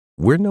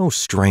we're no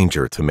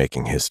stranger to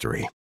making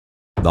history.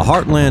 The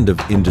heartland of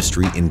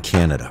industry in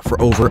Canada for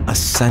over a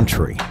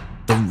century.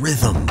 The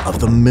rhythm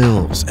of the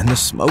mills and the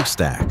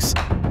smokestacks.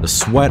 The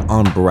sweat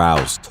on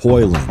brows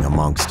toiling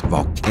amongst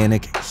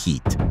volcanic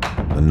heat.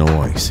 The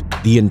noise,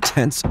 the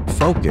intense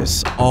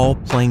focus, all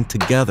playing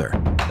together.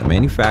 The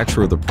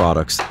manufacture of the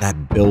products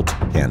that built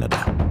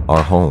Canada,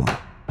 our home.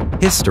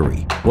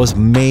 History was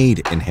made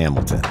in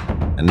Hamilton.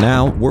 And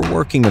now we're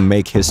working to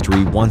make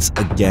history once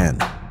again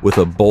with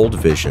a bold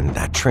vision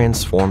that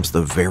transforms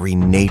the very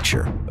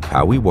nature of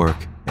how we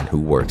work and who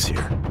works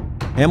here.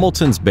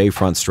 Hamilton's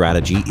Bayfront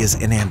strategy is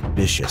an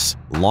ambitious,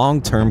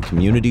 long-term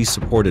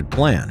community-supported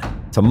plan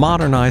to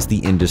modernize the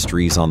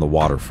industries on the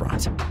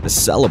waterfront, to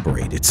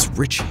celebrate its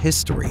rich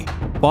history,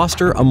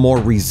 foster a more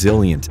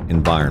resilient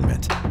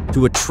environment,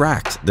 to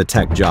attract the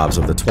tech jobs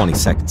of the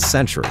 22nd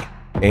century,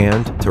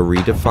 and to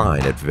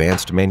redefine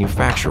advanced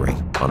manufacturing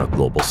on a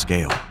global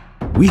scale.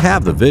 We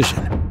have the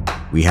vision,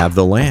 we have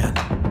the land,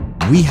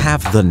 we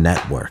have the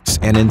networks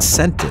and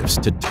incentives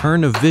to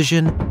turn a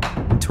vision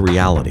into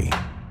reality.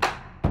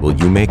 Will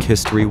you make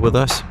history with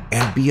us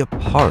and be a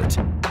part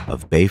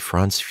of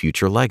Bayfront's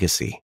future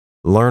legacy?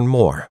 Learn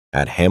more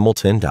at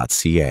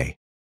hamilton.ca.